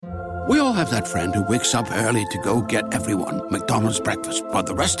We all have that friend who wakes up early to go get everyone McDonald's breakfast, while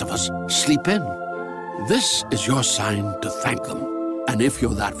the rest of us sleep in. This is your sign to thank them. And if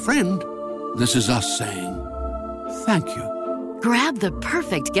you're that friend, this is us saying thank you. Grab the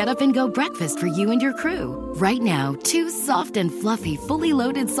perfect get-up-and-go breakfast for you and your crew. Right now, 2 soft and fluffy, fully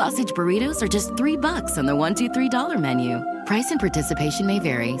loaded sausage burritos are just $3 on the $1, $2, $3 menu. Price and participation may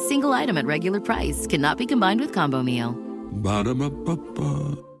vary. Single item at regular price. Cannot be combined with combo meal.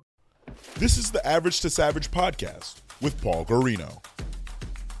 Ba-da-ba-ba-ba. This is the Average to Savage podcast with Paul Garino.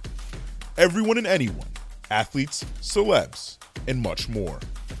 Everyone and anyone, athletes, celebs, and much more.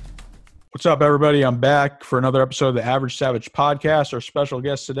 What's up, everybody? I'm back for another episode of the Average Savage podcast. Our special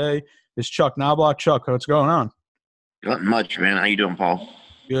guest today is Chuck Knobloch. Chuck, what's going on? Not much, man. How you doing, Paul?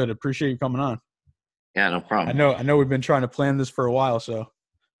 Good. Appreciate you coming on. Yeah, no problem. I know we've been trying to plan this for a while, so.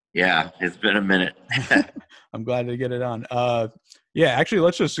 Yeah, it's been a minute. I'm glad to get it on. Actually,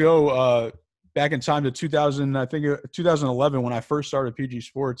 let's just go back in time to 2011 when I first started PG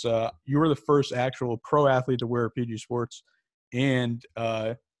Sports. You were the first actual pro athlete to wear PG Sports, and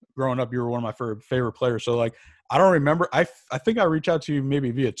growing up, you were one of my favorite players. So, I don't remember. I think I reached out to you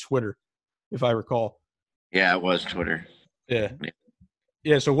maybe via Twitter, if I recall. Yeah, it was Twitter. Yeah.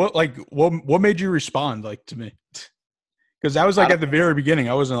 So what made you respond to me? Because that was at the very beginning.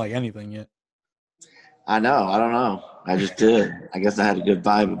 I wasn't anything yet. I know. I don't know. I just did. I guess I had a good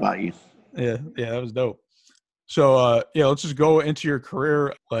vibe about you. Yeah, that was dope. So, let's just go into your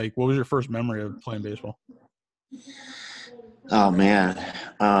career. What was your first memory of playing baseball? Oh, man.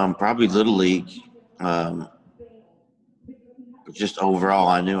 Probably Little League. Just overall,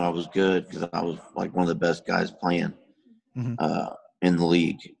 I knew I was good because I was one of the best guys playing in the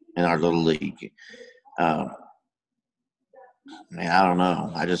league, in our little league. Man, I don't know.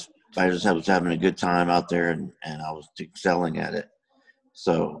 I just was having a good time out there, and I was excelling at it.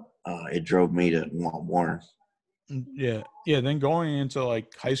 So it drove me to want more. Yeah. Then going into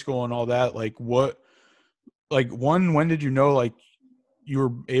high school and all that, when did you know you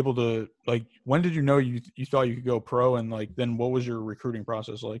were able to when did you know you thought you could go pro, and then what was your recruiting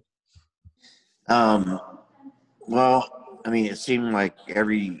process like? Well, I mean, it seemed like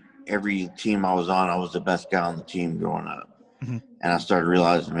every team I was on, I was the best guy on the team growing up. And I started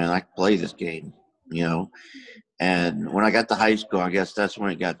realizing, man, I can play this game, And when I got to high school, I guess that's when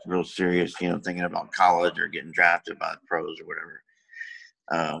it got real serious, thinking about college or getting drafted by the pros or whatever.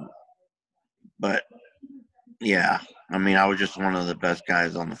 But, yeah, I mean, I was just one of the best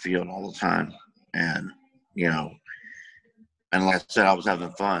guys on the field all the time. And, and like I said, I was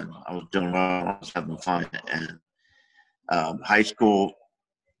having fun. I was doing well. I was having fun. And high school,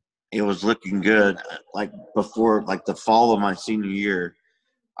 it was looking good. Before, the fall of my senior year,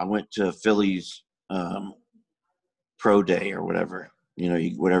 I went to Phillies pro day or whatever,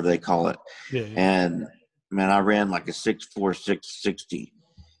 whatever they call it. Yeah. And, man, I ran a 6'4", 660,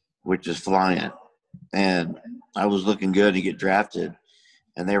 which is flying. And I was looking good to get drafted,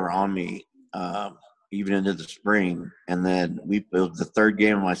 and they were on me even into the spring. And then it was the third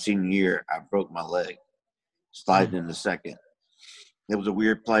game of my senior year, I broke my leg, sliding into second. It was a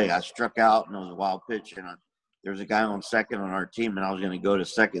weird play. I struck out, and it was a wild pitch, and there was a guy on second on our team, and I was going to go to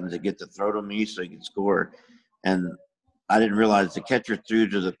second to get the throw to me so he could score. And I didn't realize the catcher threw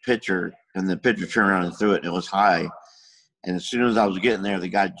to the pitcher, and the pitcher turned around and threw it, and it was high. And as soon as I was getting there, the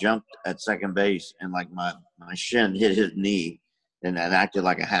guy jumped at second base, and my shin hit his knee, and that acted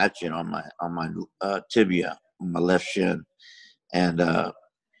like a hatchet on my tibia, on my left shin. And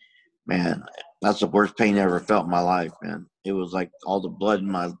man, that's the worst pain I ever felt in my life, man. It was all the blood in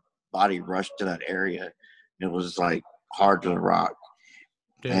my body rushed to that area. It was hard to rock.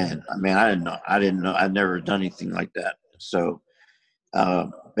 Damn. And man, I didn't know. I'd never done anything like that. So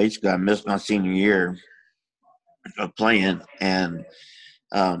basically, I missed my senior year of playing, and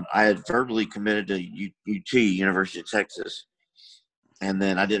I had verbally committed to UT, University of Texas. And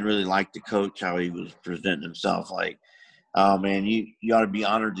then I didn't really like the coach, how he was presenting himself. Oh, man, you ought to be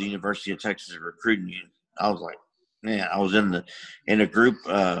honored the University of Texas is recruiting you. I was like, man, I was in a group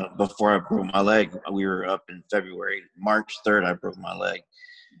before I broke my leg. We were up in February. March 3rd, I broke my leg.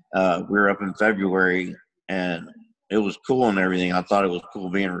 We were up in February, and it was cool and everything. I thought it was cool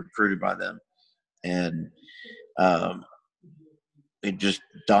being recruited by them. And it just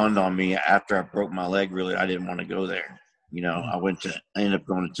dawned on me after I broke my leg, really, I didn't want to go there. I ended up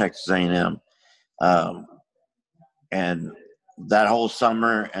going to Texas A&M. And that whole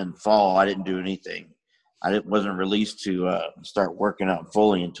summer and fall, I didn't do anything. Wasn't released to start working out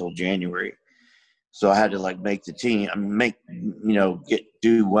fully until January. So I had to make the team,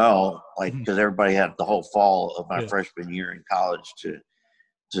 do well, because everybody had the whole fall of my freshman year in college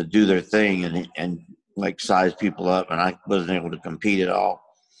to do their thing and like size people up, and I wasn't able to compete at all.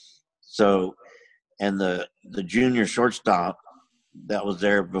 So, and the junior shortstop that was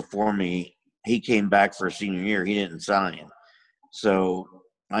there before me, he came back for a senior year. He didn't sign. So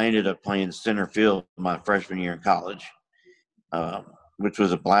I ended up playing center field my freshman year in college, which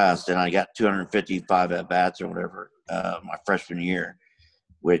was a blast. And I got 255 at-bats or whatever my freshman year,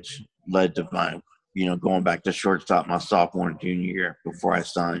 which led to my, going back to shortstop my sophomore and junior year before I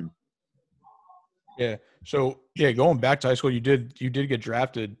signed. Yeah. So, going back to high school, you did get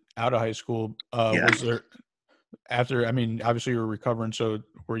drafted out of high school. Was there after, I mean, obviously you were recovering. So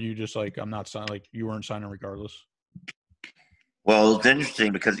were you just like, I'm not signing, like you weren't signing regardless? Well, it's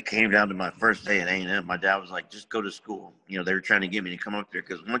interesting because it came down to my first day at A&M. My dad was like, just go to school. They were trying to get me to come up there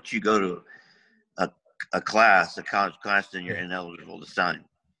because once you go to a college class, then you're ineligible to sign.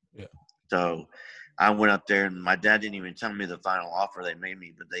 Yeah. So I went up there, and my dad didn't even tell me the final offer they made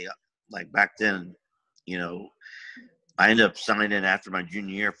me. But they, like back then, I ended up signing after my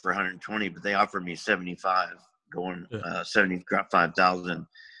junior year for 120, but they offered me 75, going 75,000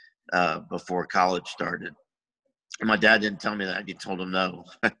 before college started. And my dad didn't tell me that. He told him no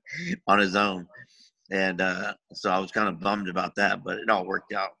on his own. And so I was kind of bummed about that, but it all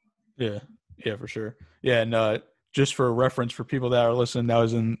worked out. Yeah, for sure. Yeah, and just for reference for people that are listening, that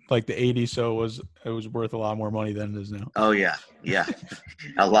was in like the 80s, so it was worth a lot more money than it is now. Oh, yeah,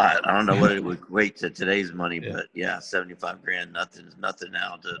 a lot. I don't know what it would equate to today's money, but yeah, $75,000, nothing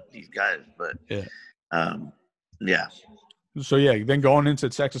now to these guys. But yeah. So then going into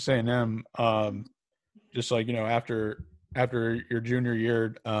Texas A&M, just like after your junior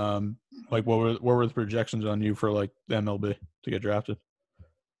year, like what were the projections on you for like the MLB to get drafted?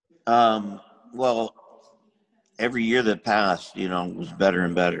 Well, every year that passed, was better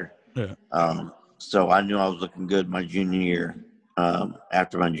and better. Yeah. So I knew I was looking good my junior year.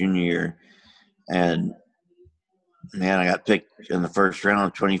 After my junior year, and man, I got picked in the first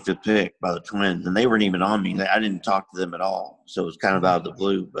round, 25th pick by the Twins, and they weren't even on me. I didn't talk to them at all, so it was kind of out of the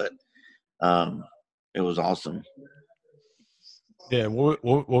blue, but it was awesome. Yeah, what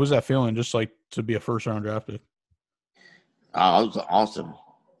was that feeling, just like to be a first round draft pick? It was awesome.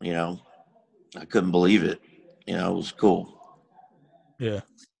 I couldn't believe it. It was cool. Yeah.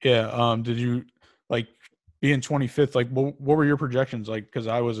 Did you like being 25th? Like, what were your projections? Like, because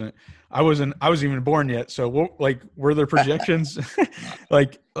I wasn't even born yet. So, were there projections?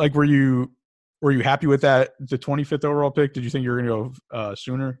 like, were you happy with that, the 25th overall pick? Did you think you were going to go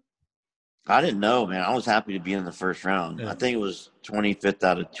sooner? I didn't know, man. I was happy to be in the first round. Yeah. I think it was 25th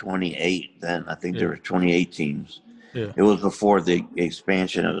out of 28 then. I think there were 28 teams. Yeah. It was before the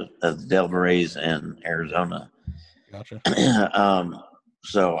expansion of the Devil Rays and Arizona. Gotcha.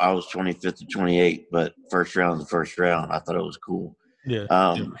 So I was 25th to 28, but first round is the first round. I thought it was cool. Yeah.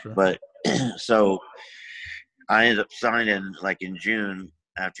 For sure. But so I ended up signing like in June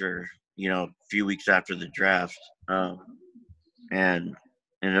after, a few weeks after the draft, and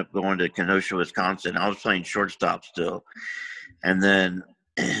ended up going to Kenosha, Wisconsin. I was playing shortstop still. And then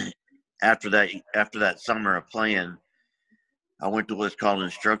after that summer of playing, I went to what's called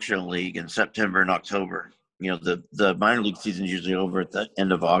Instructional League in September and October. The minor league season is usually over at the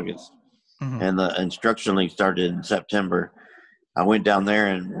end of August. Mm-hmm. And the Instructional League started in September. I went down there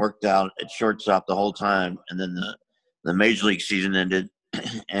and worked out at shortstop the whole time. And then the major league season ended,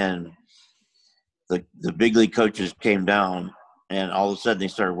 and the big league coaches came down, and all of a sudden they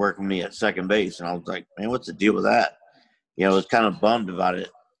started working me at second base. And I was like, man, what's the deal with that? I was kind of bummed about it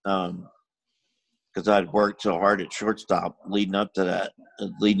because I'd worked so hard at shortstop leading up to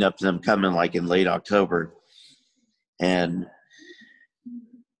them coming like in late October. And,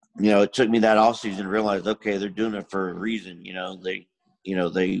 it took me that off season to realize, okay, they're doing it for a reason. They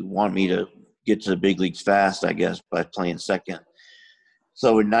want me to get to the big leagues fast, I guess, by playing second.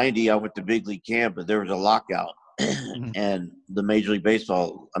 So in 90, I went to big league camp, but there was a lockout. And the Major League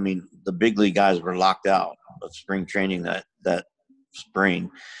Baseball, the big league guys were locked out of spring training that spring.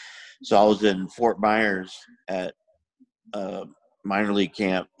 So I was in Fort Myers at minor league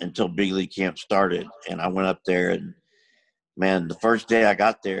camp until big league camp started. And I went up there, and, man, the first day I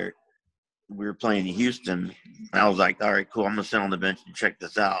got there, we were playing in Houston. And I was like, all right, cool, I'm going to sit on the bench and check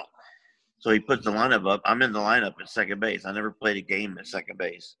this out. So he puts the lineup up. I'm in the lineup at second base. I never played a game at second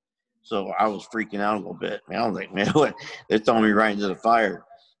base. So I was freaking out a little bit. I was like, man, what? They're throwing me right into the fire.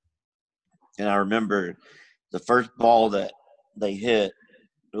 And I remember the first ball that they hit,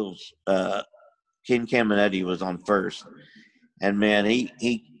 it was Ken Caminetti was on first. And, man,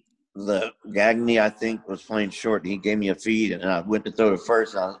 the Gagne, I think, was playing short. And he gave me a feed, and I went to throw to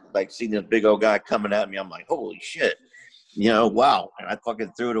first. And I was like seeing this big old guy coming at me. I'm like, holy shit. Wow. And I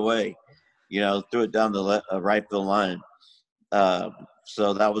fucking threw it away, threw it down the right field line.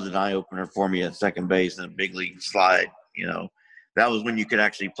 So that was an eye opener for me at second base in a big league slide. That was when you could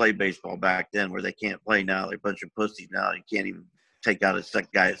actually play baseball back then, where they can't play now. They're a bunch of pussies now. You can't even take out a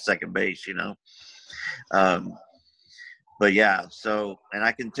guy at second base, But yeah, and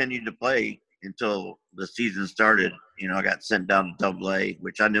I continued to play until the season started. I got sent down to AA,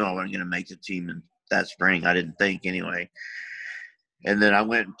 which I knew I wasn't going to make the team in that spring. I didn't think anyway. And then I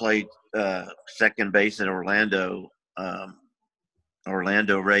went and played second base at Orlando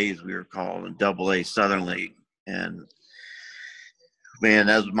Rays, we were called, in AA Southern League. And man,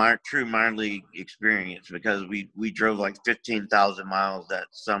 that was my true minor league experience, because we drove like 15,000 miles that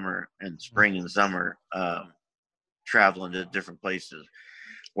summer and spring and summer, traveling to different places.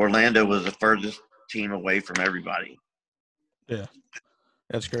 Orlando was the furthest team away from everybody. Yeah,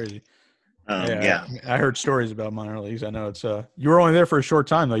 that's crazy. Yeah. I heard stories about minor leagues. I know it's you were only there for a short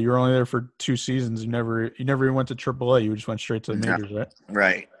time though. You were only there for 2 seasons. You never even went to AAA. You just went straight to the majors, right?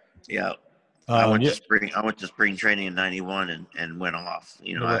 Right. Yeah. I went to spring training in '91 and went off.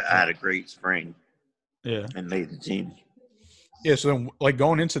 I had a great spring. Yeah. And made the team. Yeah. So then, like,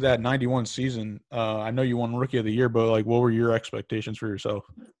 going into that '91 season, I know you won Rookie of the Year, but like, what were your expectations for yourself?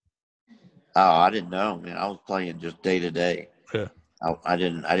 Oh, I didn't know, man. I was playing just day to day. Yeah. I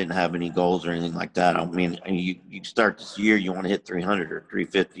didn't have any goals or anything like that. I mean, you start this year, you want to hit 300 or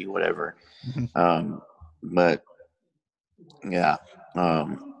 350, whatever. Mm-hmm. But yeah,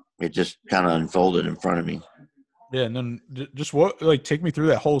 it just kind of unfolded in front of me. Yeah, and then just take me through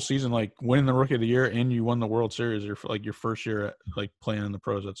that whole season, like winning the Rookie of the Year and you won the World Series, or like your first year at, like, playing in the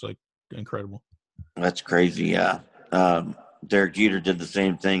pros. That's like incredible. That's crazy. Yeah. Derek Jeter did the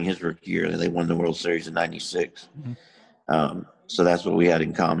same thing his rookie year. They won the World Series in '96. Mm-hmm. So that's what we had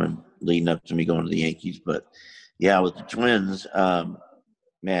in common leading up to me going to the Yankees. But yeah, with the Twins,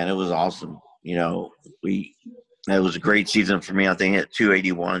 man, it was awesome. It was a great season for me. I think at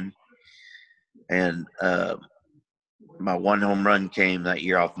 281, and my one home run came that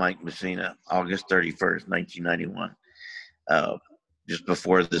year off Mike Messina, August 31st, 1991. Just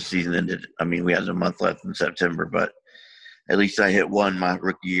before the season ended. I mean, we had a month left in September, but at least I hit one my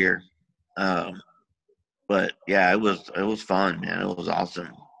rookie year. But yeah, it was fun, man. It was awesome.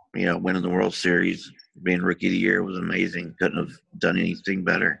 Winning the World Series, being Rookie of the Year was amazing. Couldn't have done anything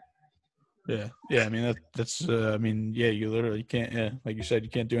better. Yeah. I mean, that's. I mean, yeah, you literally can't. Yeah, like you said, you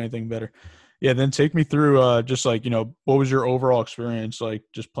can't do anything better. Yeah. Then take me through, just like, what was your overall experience like,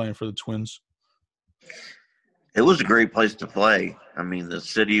 just playing for the Twins? It was a great place to play. I mean, the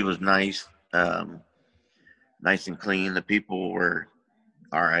city was nice, nice and clean. The people were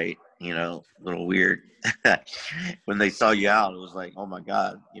all right. A little weird. When they saw you out, it was like, oh my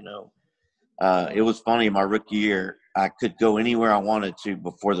God, it was funny. My rookie year, I could go anywhere I wanted to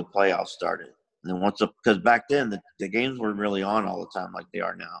before the playoffs started. And then because back then the games weren't really on all the time like they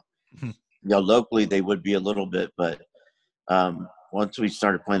are now. Mm-hmm. Locally they would be a little bit, but once we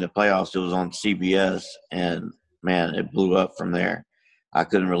started playing the playoffs, it was on CBS, and man, it blew up from there. I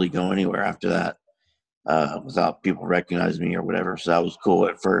couldn't really go anywhere after that without people recognizing me or whatever. So that was cool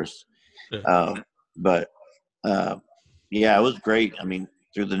at first. Yeah. Yeah, it was great. I mean,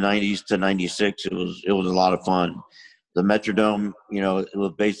 through the 90s to 96, it was a lot of fun. The Metrodome, it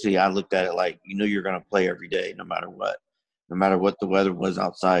was basically, I looked at it like, you're going to play every day, no matter what. No matter what the weather was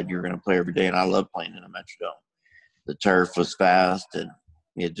outside, you're going to play every day. And I love playing in a Metrodome. The turf was fast, and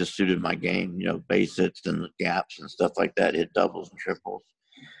it just suited my game, base hits and the gaps and stuff like that, hit doubles and triples,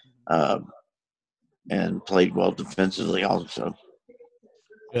 and played well defensively also.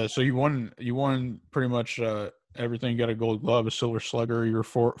 Yeah, so you won pretty much everything. You got a Gold Glove, a Silver Slugger. You were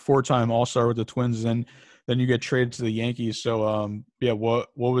four-time All-Star with the Twins. Then you get traded to the Yankees. So yeah, what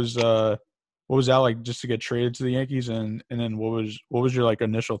was that like, just to get traded to the Yankees, and then what was your like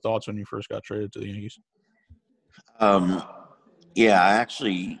initial thoughts when you first got traded to the Yankees? Yeah, I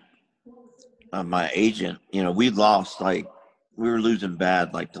actually, my agent, we lost, like, we were losing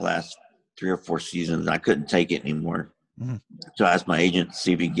bad like the last 3 or 4 seasons. I couldn't take it anymore. Mm-hmm. So I asked my agent to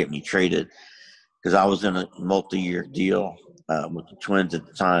see if he could get me traded, because I was in a multi-year deal with the Twins at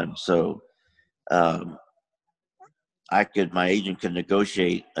the time. So my agent could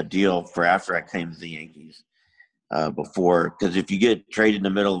negotiate a deal for after I came to the Yankees before, because if you get traded in the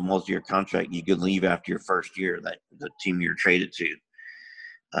middle of a multi-year contract, you can leave after your first year, that the team you're traded to,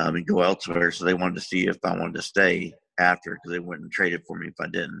 and go elsewhere. So they wanted to see if I wanted to stay after, because they wouldn't trade it for me if I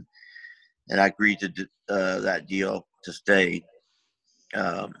didn't. And I agreed to that deal to stay.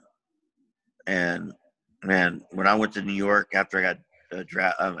 And man, when I went to New York after I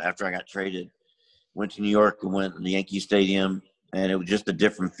got traded, went to New York and went to the Yankee Stadium, and it was just a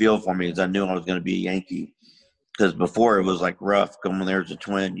different feel for me because I knew I was going to be a Yankee. Because before it was like rough coming there as a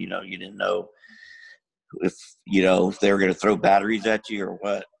Twin. You didn't know if they were going to throw batteries at you or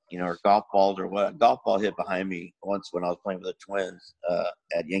what, or golf balls or what. A golf ball hit behind me once when I was playing with the Twins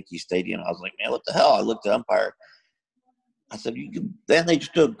at Yankee Stadium. I was like, man, what the hell? I looked at the umpire. I said, then they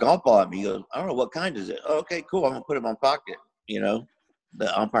just threw a golf ball at me. He goes, I don't know, what kind is it? Oh, okay, cool. I'm going to put it in my pocket. The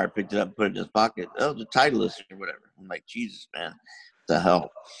umpire picked it up and put it in his pocket. Oh, the Titleist or whatever. I'm like, Jesus, man, what the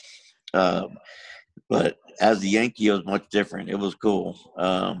hell? But as the Yankee, it was much different. It was cool.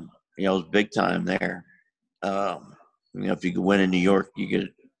 It was big time there. If you could win in New York, you could,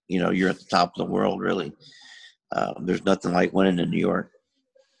 you're at the top of the world, really. There's nothing like winning in New York.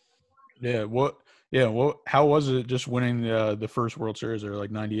 Yeah. How was it just winning the first World Series there,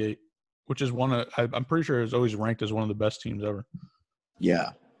 like 98, which is I'm pretty sure it's always ranked as one of the best teams ever.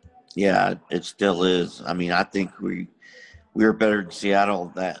 Yeah. Yeah, it still is. I mean, I think we were better than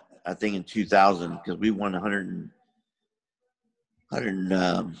Seattle I think in 2000 because we won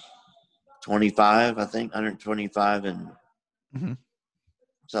 125, I think, 125 and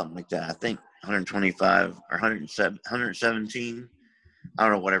something like that. I think 125 or 117. I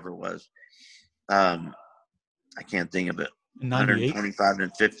don't know, whatever it was. I can't think of it. 125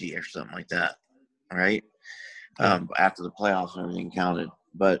 and 50 or something like that, right? After the playoffs and everything counted.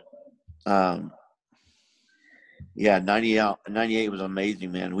 But, 98 was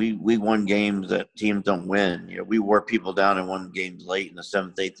amazing, man. We won games that teams don't win. We wore people down and won games late in the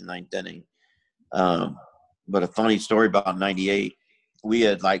 7th, 8th, and 9th inning. But a funny story about 98, we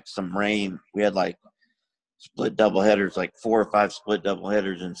had like some rain. We had like split doubleheaders, like 4 or 5 split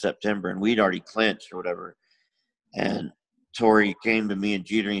doubleheaders in September, and we'd already clinched or whatever. And Torrey came to me and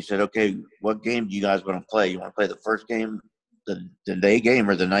Jeter and he said, okay, what game do you guys want to play? You want to play the first game, the day game,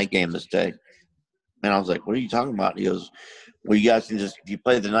 or the night game this day? And I was like, what are you talking about? He goes, well, you guys can if you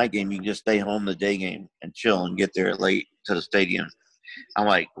play the night game, you can just stay home the day game and chill and get there late to the stadium. I'm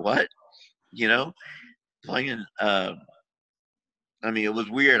like, what? Playing, it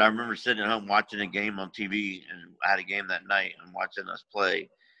was weird. I remember sitting at home watching a game on TV, and I had a game that night and watching us play.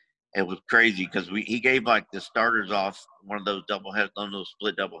 It was crazy because he gave like the starters off one of those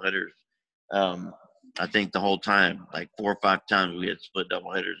split doubleheaders. I think the whole time, like 4 or 5 times we had split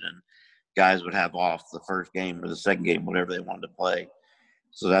doubleheaders, and guys would have off the first game or the second game, whatever they wanted to play.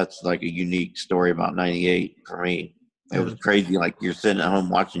 So that's like a unique story about 98 for me. It was crazy. Like you're sitting at home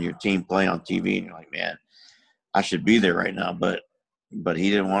watching your team play on TV and you're like, man, I should be there right now. But he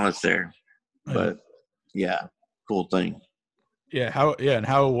didn't want us there. But yeah, cool thing. Yeah.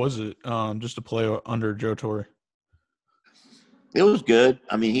 How was it just to play under Joe Torre? It was good.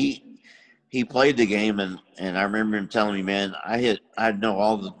 I mean, he played the game, and I remember him telling me, man, I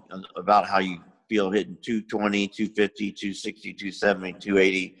know about how you feel hitting 220, 250, 260, 270,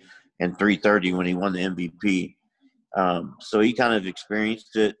 280, and 330 when he won the MVP. So he kind of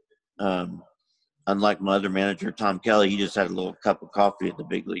experienced it. Unlike my other manager, Tom Kelly, he just had a little cup of coffee at the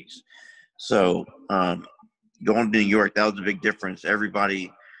big leagues. So going to New York, that was a big difference.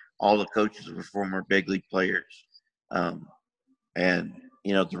 All the coaches were former big league players. And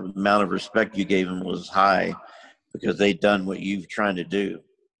the amount of respect you gave them was high because they'd done what you've trying to do.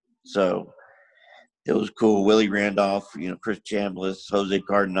 So it was cool. Willie Randolph, Chris Chambliss, Jose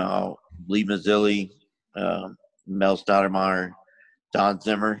Cardinal, Lee Mazzilli, Mel Stoudemire, Don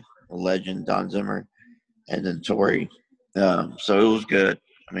Zimmer, a legend, Don Zimmer, and then Torrey. So it was good.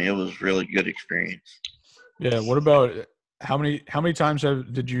 I mean, it was really good experience. Yeah. What about how many times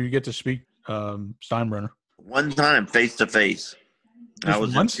did you get to speak Steinbrenner? One time, face to face. I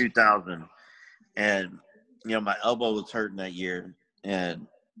was in 2000, and my elbow was hurting that year, and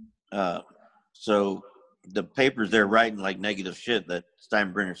so the papers they're writing like negative shit that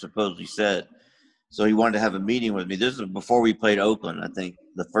Steinbrenner supposedly said. So he wanted to have a meeting with me. This is before we played Oakland, I think,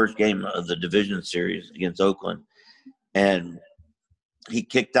 the first game of the division series against Oakland, and he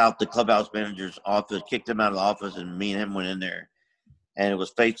kicked out the clubhouse manager's office, kicked him out of the office, and me and him went in there, and it was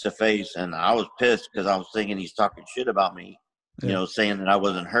face to face, and I was pissed because I was thinking he's talking shit about me. Saying that I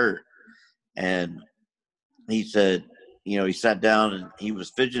wasn't hurt. And he said, he sat down and he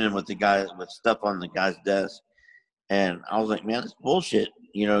was fidgeting with the guy with stuff on the guy's desk. And I was like, man, that's bullshit.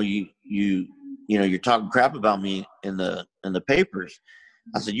 You're talking crap about me in the papers.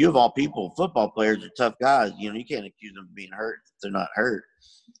 I said, you of all people, football players are tough guys. You can't accuse them of being hurt if they're not hurt.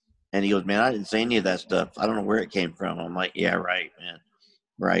 And he goes, man, I didn't say any of that stuff. I don't know where it came from. I'm like, yeah, right, man.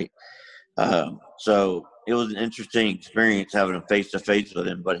 Right. So it was an interesting experience having a face-to-face with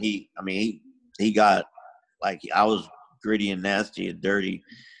him. But he got, like, I was gritty and nasty and dirty.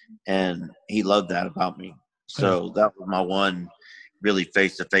 and he loved that about me. So that was my one really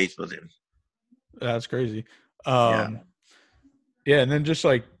face-to-face with him. That's crazy. Yeah. Yeah, and then just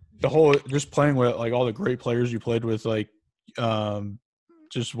like just playing with like all the great players you played with, like,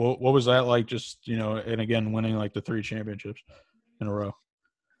 just what was that like? Just, and again, winning like the 3 championships in a row.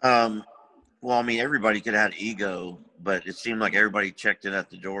 Well, I mean, everybody could have had ego, but it seemed like everybody checked in at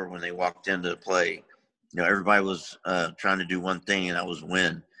the door when they walked into play. Everybody was trying to do one thing, and that was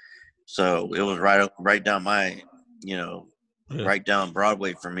win. So it was right down my, right down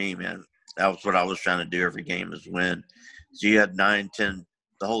Broadway for me, man. That was what I was trying to do every game, is win. So you had 9, 10,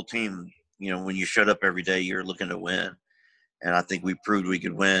 the whole team, when you showed up every day, you're looking to win. And I think we proved we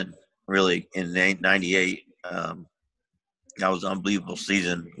could win, really, in 98. That was an unbelievable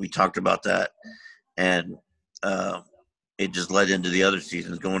season. We talked about that. And it just led into the other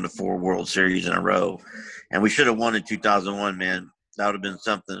seasons, going to 4 World Series in a row. And we should have won in 2001, man. That would have been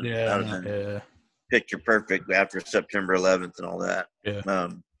something. Yeah, that would have been picture perfect after September 11th and all that. Yeah.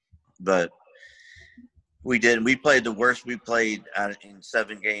 But we did. We played the worst we played in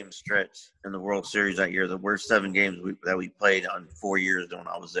 7-game stretch in the World Series that year. The worst 7 games that we played on 4 years when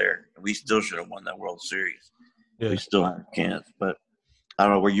I was there. We still should have won that World Series. Yeah. We still had a chance. But I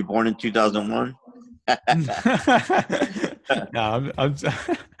don't know. Were you born in 2001? No,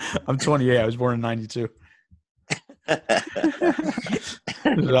 I'm 28. I was born in 92.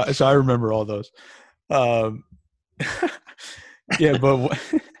 So I remember all those. Yeah, but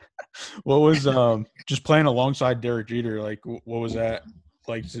what was just playing alongside Derek Jeter, like, what was that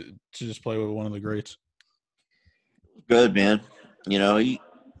like to just play with one of the greats? Good, man. He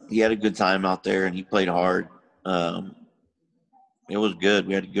had a good time out there, and he played hard. It was good.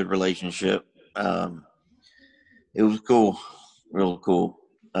 We had a good relationship. It was cool, real cool.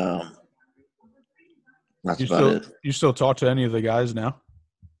 That's about it. You still talk to any of the guys now?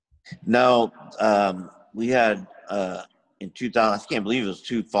 No, we had in 2000. I can't believe it was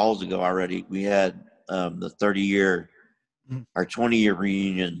 2 falls ago already. We had the 30-year, our 20-year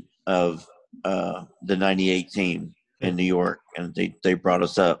reunion of the '98 team in New York, and they brought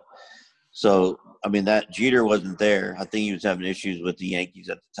us up. So I mean, that Jeter wasn't there. I think he was having issues with the Yankees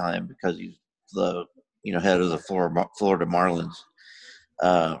at the time because he's the head of the Florida Marlins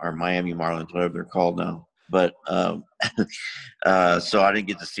or Miami Marlins, whatever they're called now. But so I didn't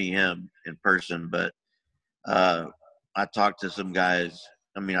get to see him in person, but I talked to some guys.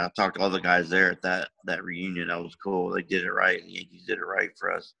 I mean, I talked to all the guys there at that reunion. That was cool. They did it right. The Yankees did it right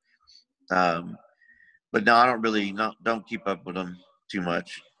for us. But no, I don't keep up with them too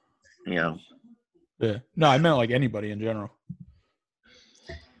much. Yeah. No, I meant like anybody in general.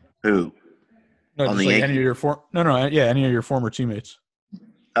 Who? No, just like any of your any of your former teammates.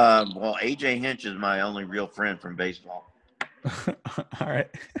 Well, AJ Hinch is my only real friend from baseball. All right.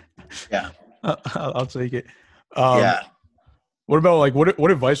 Yeah. I'll take it. Yeah. What about like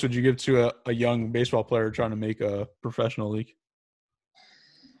what advice would you give to a young baseball player trying to make a professional league?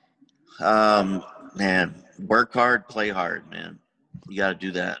 Man, work hard, play hard, man. You got to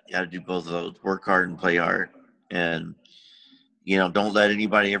do that. You got to do both of those. Work hard and play hard. And, don't let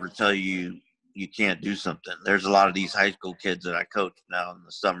anybody ever tell you you can't do something. There's a lot of these high school kids that I coach now in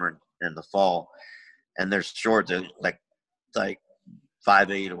the summer and the fall, and they're short. They're like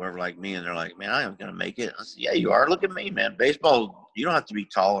 5'8" or whatever, like me, and they're like, man, I am going to make it. I said, yeah, you are. Look at me, man. Baseball, you don't have to be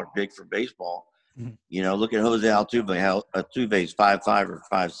tall or big for baseball. Mm-hmm. Look at Jose Altuve. Altuve is 5'5" or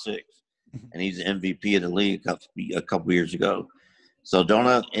 5'6", and he's the MVP of the league a couple years ago. So don't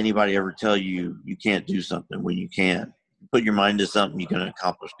let anybody ever tell you you can't do something when you can. Put your mind to something, you can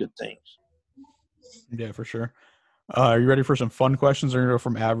accomplish good things. Yeah, for sure. Are you ready for some fun questions, or are you going to go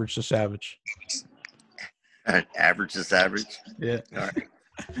from average to savage? Average to savage? Yeah. All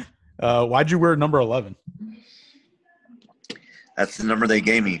right. Why'd you wear number 11? That's the number they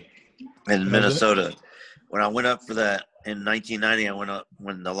gave me in Minnesota. When I went up for that in 1990, I went up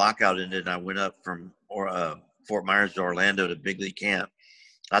when the lockout ended. I went up from Fort Myers to Orlando to big league camp.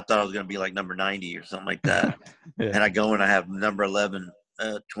 I thought I was going to be like number 90 or something like that. Yeah. And I go and I have number 11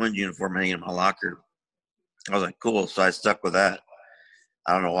 Twins uniform hanging in my locker. I was like, cool. So I stuck with that.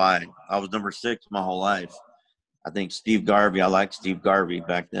 I don't know why. I was number 6 my whole life. I think Steve Garvey, I liked Steve Garvey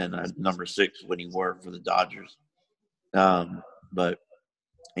back then. I was number 6 when he wore it for the Dodgers. But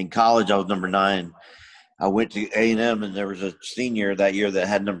in college, I was number 9. I went to A&M, and there was a senior that year that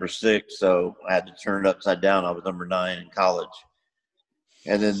had number 6, so I had to turn it upside down. I was number 9 in college.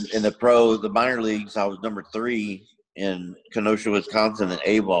 And then in the minor leagues, I was number 3 in Kenosha, Wisconsin at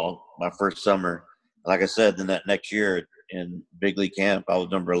A-ball my first summer. Like I said, then that next year in big league camp, I was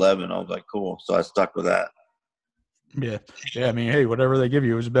number 11. I was like, cool. So I stuck with that. Yeah. Yeah. I mean, hey, whatever they give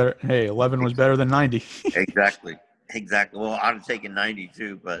you was better. Hey, 11 was better than 90. Exactly. Well, I'd have taken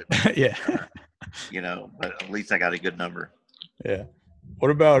 92, but Yeah. but at least I got a good number. Yeah.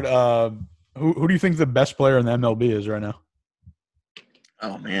 What about who do you think the best player in the MLB is right now?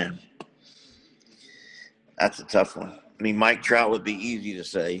 Oh man, that's a tough one. I mean, Mike Trout would be easy to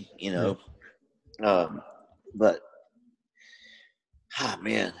say, but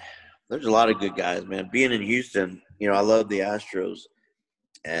man, there's a lot of good guys, man. Being in Houston, I love the Astros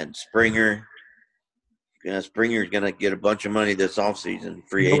and Springer. Springer's gonna get a bunch of money this offseason,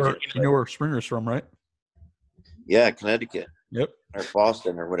 free agent. You know where Springer's from, right? Yeah, Connecticut. Yep. Or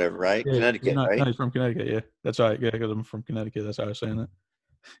Boston or whatever, right? Yeah, Connecticut, right? No, he's from Connecticut. Yeah, that's right. Yeah, because I'm from Connecticut. That's how I was saying that.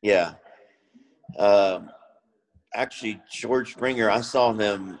 Yeah. Actually, George Springer, I saw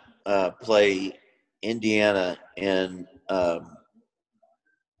him play Indiana in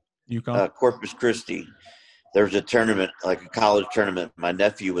UConn? Corpus Christi. There was a tournament, like a college tournament. My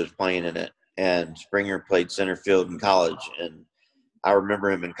nephew was playing in it, and Springer played center field in college. And I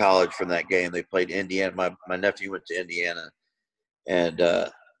remember him in college from that game. They played Indiana. My nephew went to Indiana, and I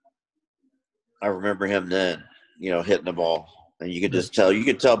remember him then, hitting the ball. And you could just tell. You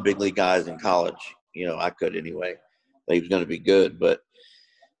could tell big league guys in college. I could anyway. That he was going to be good. But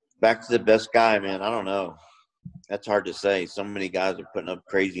back to the best guy, man. I don't know. That's hard to say. So many guys are putting up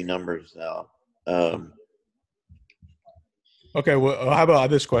crazy numbers now. Okay, well, how about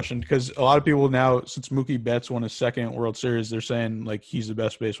this question? Because a lot of people now, since Mookie Betts won his second World Series, they're saying like he's the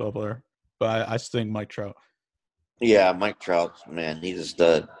best baseball player. But I think Mike Trout. Yeah, Mike Trout, man, he's a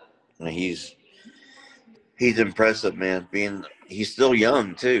stud. I mean, he's impressive, man. He's still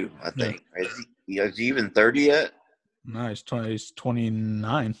young too. I think. Yeah. Is he even 30 yet? No, he's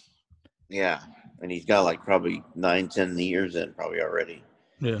 29. Yeah, and he's got like probably 9-10 years in probably already.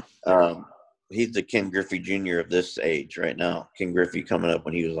 Yeah. He's the Ken Griffey Jr. of this age right now. Ken Griffey coming up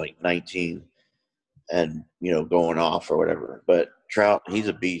when he was like 19 and, going off or whatever. But Trout, he's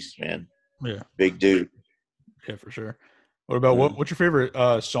a beast, man. Yeah. Big dude. Yeah, for sure. What about what's your favorite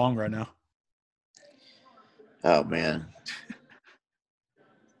song right now? Oh, man.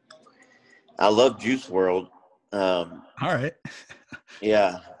 I love Juice WRLD. All right.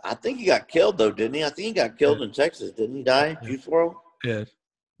 Yeah. I think he got killed, though, didn't he? I think he got killed in Texas. Didn't he die, Juice WRLD? Yeah.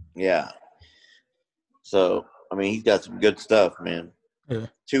 Yeah. So, I mean, he's got some good stuff, man. Yeah.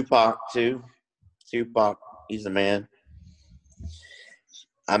 Tupac, too. Tupac, he's the man.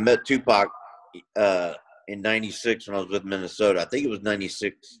 I met Tupac in 96 when I was with Minnesota. I think it was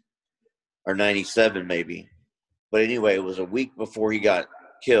 96 or 97 maybe. But anyway, it was a week before he got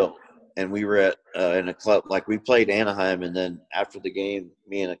killed. And we were at in a club. Like, we played Anaheim, and then after the game,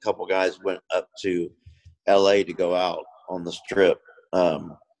 me and a couple guys went up to L.A. to go out on the Strip. I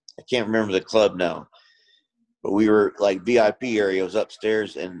can't remember the club now. But we were like VIP area was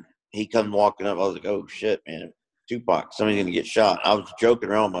upstairs, and he come walking up. I was like, "Oh shit, man, Tupac! Somebody's gonna get shot." I was joking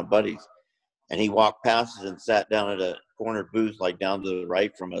around with my buddies, and he walked past us and sat down at a corner booth, like down to the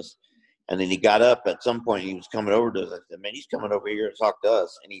right from us. And then he got up at some point. He was coming over to us. I said, "Man, he's coming over here to talk to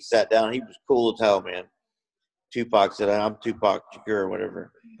us." And he sat down. He was cool as hell, man. Tupac said, "I'm Tupac Shakur or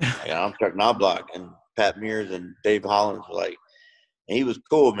whatever." I'm Chuck Knobloch, and Pat Mears and Dave Hollins were like, and he was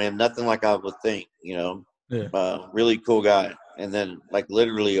cool, man. Nothing like I would think, Yeah. Really cool guy. And then, like,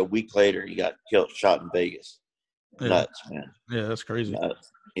 literally a week later, he got shot in Vegas. Yeah. Nuts, man. Yeah, that's crazy.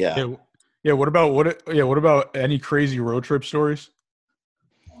 Nuts. Yeah. Yeah. What about any crazy road trip stories?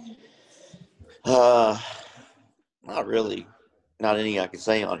 Not really. Not any I can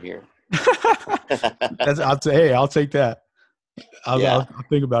say on here. I'll take that. I'll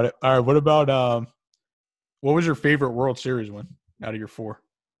think about it. All right. What about what was your favorite World Series win out of your four?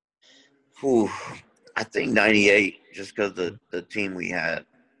 Ooh, I think 98, just because the team we had.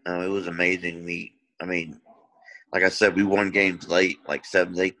 It was amazing. Like I said, we won games late, like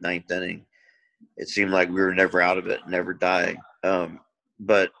 7th, 8th, 9th inning. It seemed like we were never out of it, never die.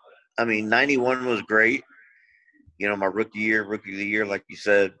 But 91 was great. My rookie of the year, like you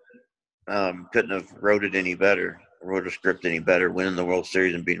said, couldn't have wrote a script any better, winning the World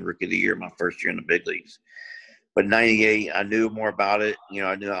Series and being rookie of the year my first year in the big leagues. But 98, I knew more about it.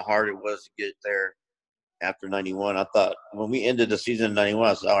 I knew how hard it was to get there. After 91, I thought when we ended the season in 91,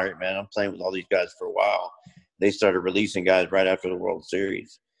 I said, all right, man, I'm playing with all these guys for a while. They started releasing guys right after the World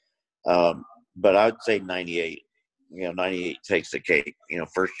Series. But I would say 98. 98 takes the cake.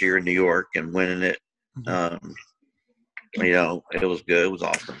 First year in New York and winning it. It was good. It was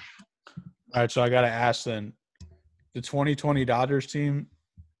awesome. All right, so I got to ask then, the 2020 Dodgers team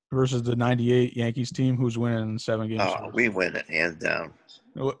versus the 98 Yankees team, who's winning 7 games? Oh, we win it, hands down.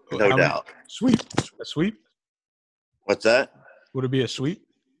 No doubt. Sweep. A sweep? What's that? Would it be a sweep?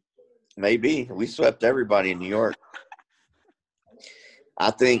 Maybe. We swept everybody in New York. I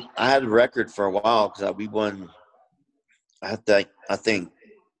think I had a record for a while because we won. I think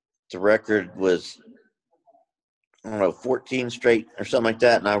the record was, I don't know, 14 straight or something like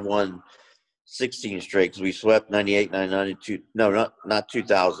that, and I won 16 straight because we swept 98, 92. No, not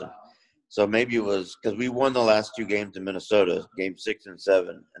 2000. So maybe it was because we won the last 2 games in Minnesota, game 6 and 7,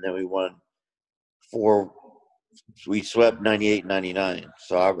 and then we won 4. We swept 98, 99.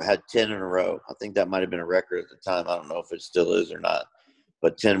 So I had 10 in a row. I think that might have been a record at the time. I don't know if it still is or not,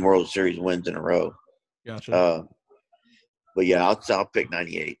 but 10 World Series wins in a row. Gotcha. But yeah, I'll pick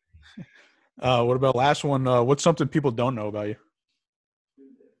 98. What about last one? What's something people don't know about you?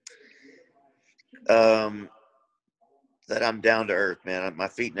 That I'm down to earth, man. My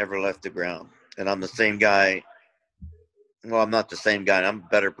feet never left the ground, and I'm the same guy. Well, I'm not the same guy. I'm a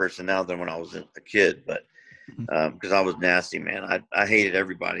better person now than when I was a kid, but because I was nasty, man. I hated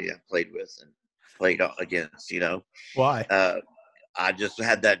everybody I played with and played against. Why? I just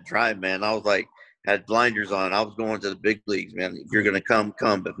had that drive, man. I was like, had blinders on. I was going to the big leagues, man. If you're gonna come.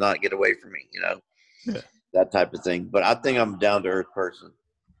 If not, get away from me. Yeah. That type of thing. But I think I'm a down to earth person.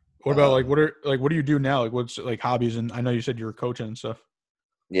 What about what do you do now? Like, what's like hobbies? And I know you said you were coaching and stuff.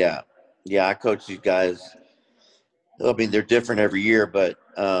 Yeah. I coach these guys. I mean, they're different every year, but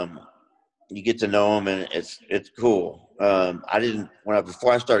you get to know them, and it's cool.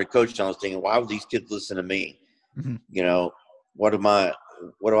 Before I started coaching, I was thinking, why would these kids listen to me? Mm-hmm. What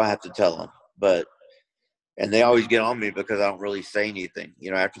do I have to tell them? And they always get on me because I don't really say anything.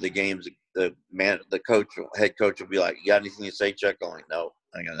 After the games, the head coach will be like, "You got anything to say, Chuck?" I'm like, "No,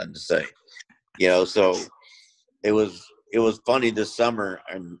 I ain't got nothing to say." So it was funny this summer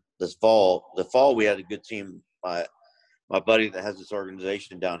and this fall. The fall we had a good team. My buddy that has this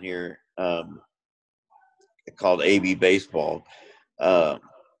organization down here called AB Baseball.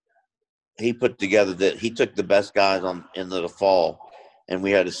 He put together he took the best guys into the fall, and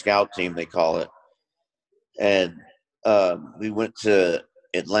we had a scout team, they call it. And we went to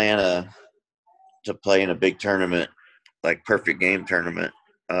Atlanta to play in a big tournament, like Perfect Game tournament,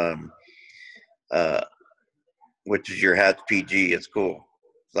 which is your hat's PG. It's cool.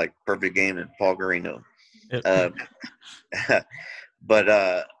 It's like Perfect Game and Paul Garino.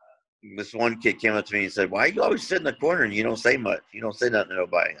 But this one kid came up to me and said, "Why you always sit in the corner and you don't say much? You don't say nothing to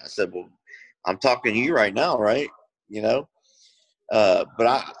nobody?" I said, "Well, I'm talking to you right now, right?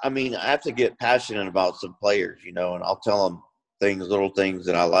 But I mean, I have to get passionate about some players, and I'll tell them little things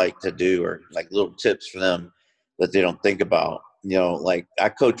that I like to do, or like little tips for them that they don't think about. Like I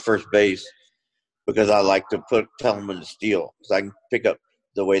coach first base because I like to tell them when to steal, because I can pick up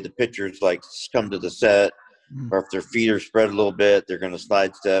the way the pitchers like come to the set, or if their feet are spread a little bit, they're going to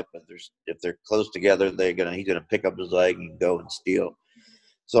slide step. If they're close together, he's going to pick up his leg and go and steal.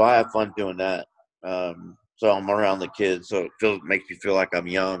 So I have fun doing that. So I'm around the kids, so it makes me feel like I'm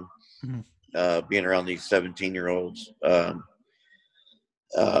young, being around these 17-year-olds. But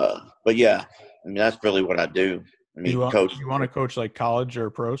yeah, I mean, that's really what I do. I mean, coach. You want to coach like college or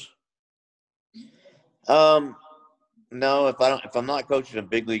pros? No, if I'm not coaching in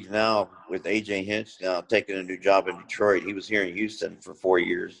big leagues now with AJ Hinch, now taking a new job in Detroit. He was here in Houston for 4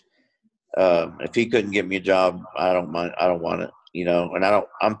 years. If he couldn't get me a job, I don't mind. I don't want it, and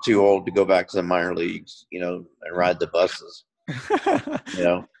I'm too old to go back to the minor leagues, and ride the buses,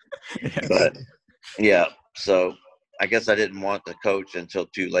 but yeah. So I guess I didn't want to coach until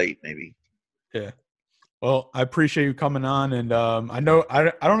too late, maybe. Yeah. Well, I appreciate you coming on, and I know I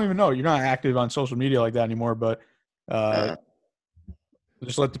don't even know, you're not active on social media like that anymore, but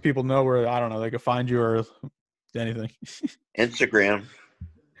just let the people know where, I don't know, they can find you or anything. Instagram.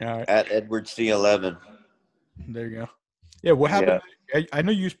 All right. At EdwardC11. There you go. Yeah, what happened? Yeah. I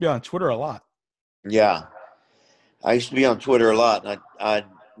know you used to be on Twitter a lot. Yeah. I used to be on Twitter a lot, and I'd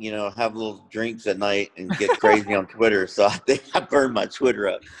have little drinks at night and get crazy on Twitter. So I think I burned my Twitter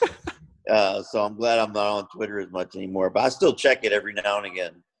up. So I'm glad I'm not on Twitter as much anymore. But I still check it every now and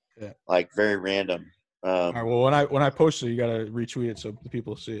again, like very random. All right, well, when I post it, you got to retweet it so the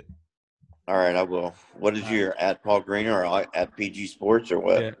people see it. All right, I will. What is your at Paul Greener or at PG Sports or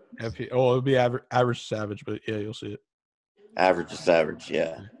what? Yeah, it'll be average Savage, but yeah, you'll see it. Average to Savage,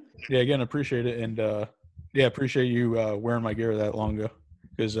 yeah. Yeah, again, appreciate it, and appreciate you wearing my gear that long ago.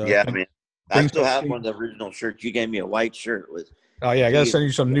 Because I mean, I still have one of the original shirts. You gave me a white shirt with. Oh yeah, I gotta send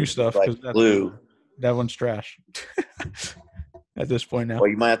you some new stuff because like blue. That one's trash at this point now. Well,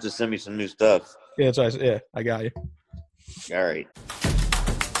 you might have to send me some new stuff. Yeah, that's what I said. Yeah, I got you. All right.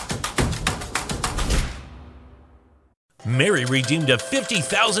 Mary redeemed a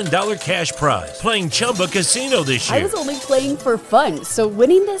 $50,000 cash prize playing Chumba Casino this year. I was only playing for fun, so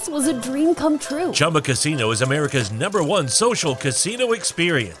winning this was a dream come true. Chumba Casino is America's #1 social casino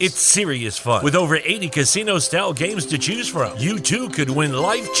experience. It's serious fun. With over 80 casino-style games to choose from, you too could win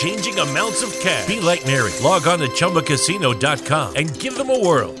life-changing amounts of cash. Be like Mary. Log on to ChumbaCasino.com and give them a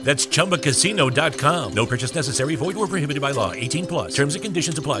whirl. That's ChumbaCasino.com. No purchase necessary. Void where prohibited by law. 18+. Terms and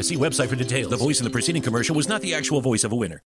conditions apply. See website for details. The voice in the preceding commercial was not the actual voice of a winner.